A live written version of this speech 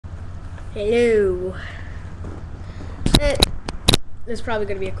Hello. This is probably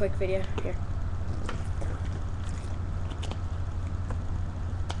going to be a quick video here.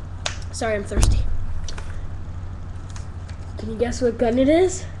 Sorry, I'm thirsty. Can you guess what gun it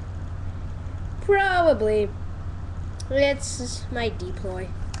is? Probably. It's my deploy.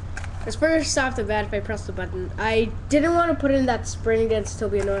 It's first off the bat if I press the button. I didn't want to put in that sprint again, it's still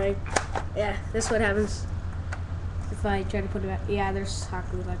be annoying. Yeah, this is what happens if I try to put it back. Yeah, there's hot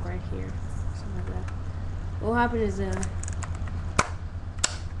glue like right here. Something like that. What will happen is look,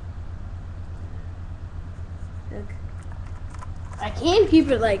 I can't keep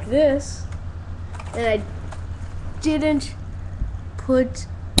it like this. And I didn't put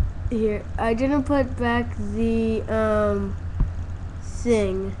here. I didn't put back the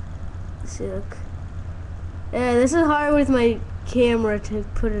thing. Let's see, look. Yeah, this is hard with my camera to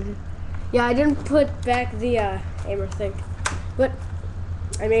put it in. Yeah, I didn't put back the hammer thing, but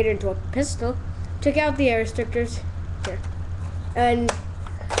I made it into a pistol. Took out the air restrictors here, and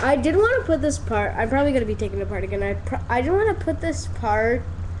I did want to put this part. I'm probably gonna be taking it apart again. I didn't want to put this part,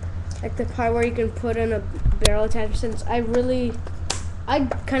 like the part where you can put in a barrel attachment. Since I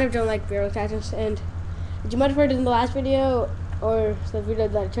kind of don't like barrel attachments. And you might have heard in the last video or the video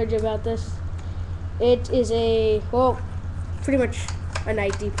that I told you about this. It is pretty much a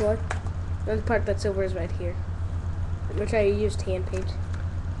night deploy. And the part that's over is right here, which I used hand paint.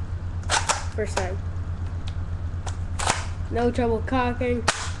 First time. No trouble cocking.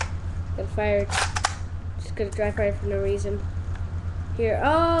 Got fired. Just gonna dry fire for no reason. Here.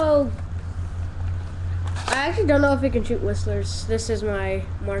 Oh! I actually don't know if it can shoot whistlers. This is my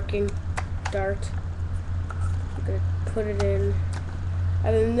marking dart. I'm gonna put it in. I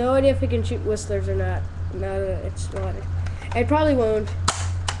have no idea if it can shoot whistlers or not. Now that it's loaded. It probably won't.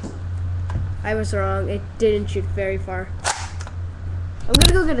 I was wrong. It didn't shoot very far. I'm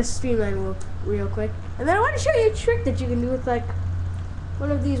gonna go get a streamline real quick. And then I want to show you a trick that you can do with like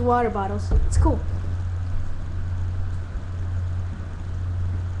one of these water bottles. It's cool.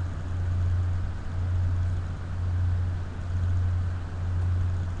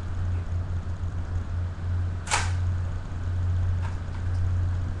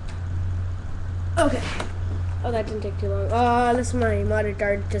 Okay. Oh, that didn't take too long. This is my modded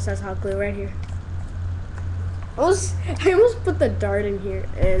dart. Just has hot glue right here. I almost put the dart in here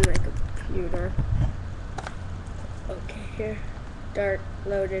in my computer. Okay, here. Dart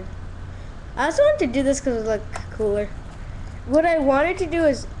loaded. I also wanted to do this because it looked cooler. What I wanted to do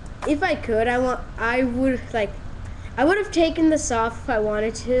is, if I could, I would have taken this off if I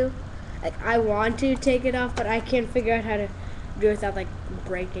wanted to. Like, I want to take it off, but I can't figure out how to do it without like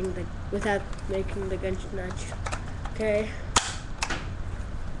without making the gun nudge. Okay.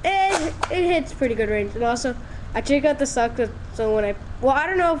 It hits pretty good range, and also I check out the stock so when I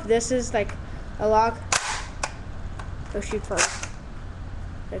don't know if this is like a lock. Oh shoot, fun.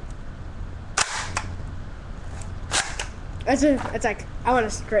 It's like I want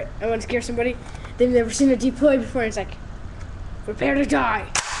to scare somebody. They've never seen a deploy before. And it's like, prepare to die.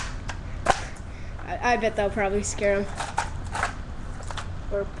 I bet that'll probably scare them,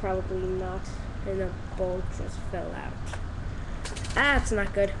 or probably not. And the bolt just fell out. That's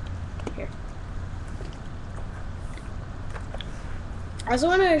not good. Here. I also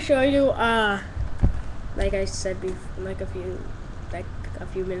want to show you, like I said before, like a few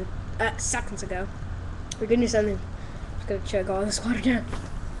minutes, seconds ago. We're gonna do something. Just gonna chug all this water down.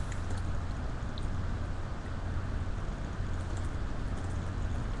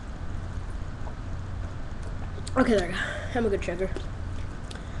 Okay, there we go. I'm a good chugger.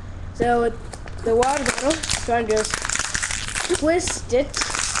 So with the water bottle, I'm trying to just twist it,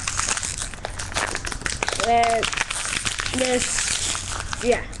 and I'm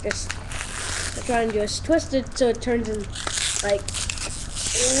trying to just twist it so it turns in like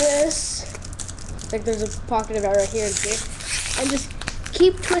this. Like there's a pocket of it right here and here, and just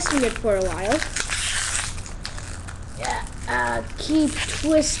keep twisting it for a while. Yeah, keep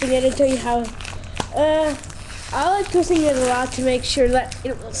twisting it until you have. I like twisting it a lot to make sure that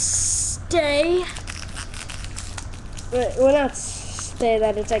it will stay. But well, not stay,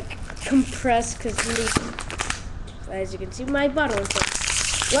 that it's like compressed, because as you can see, my bottle is like,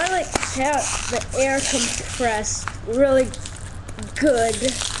 well, I like have the air compressed really good,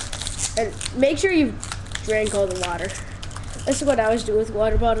 and make sure you drink all the water. That's what I always do with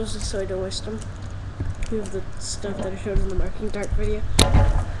water bottles, just so I don't waste them. Here's the stuff that I showed in the marking dart video.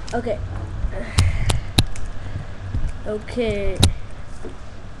 Okay. Okay. Okay.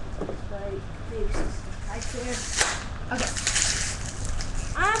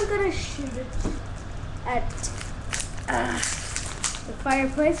 I'm gonna shoot it at the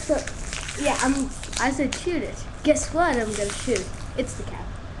fireplace. So Yeah, I said shoot it. Guess what? I'm gonna shoot it. It's the cap.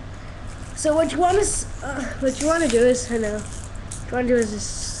 So what you want to do is,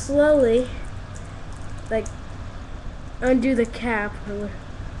 just slowly, like, undo the cap, or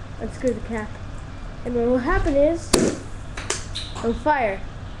unscrew the cap, and what will happen is, it'll fire.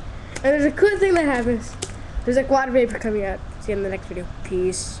 And there's a cool thing that happens. There's like water vapor coming out. See you in the next video.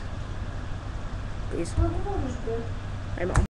 Peace. Peace. Bye, Mom.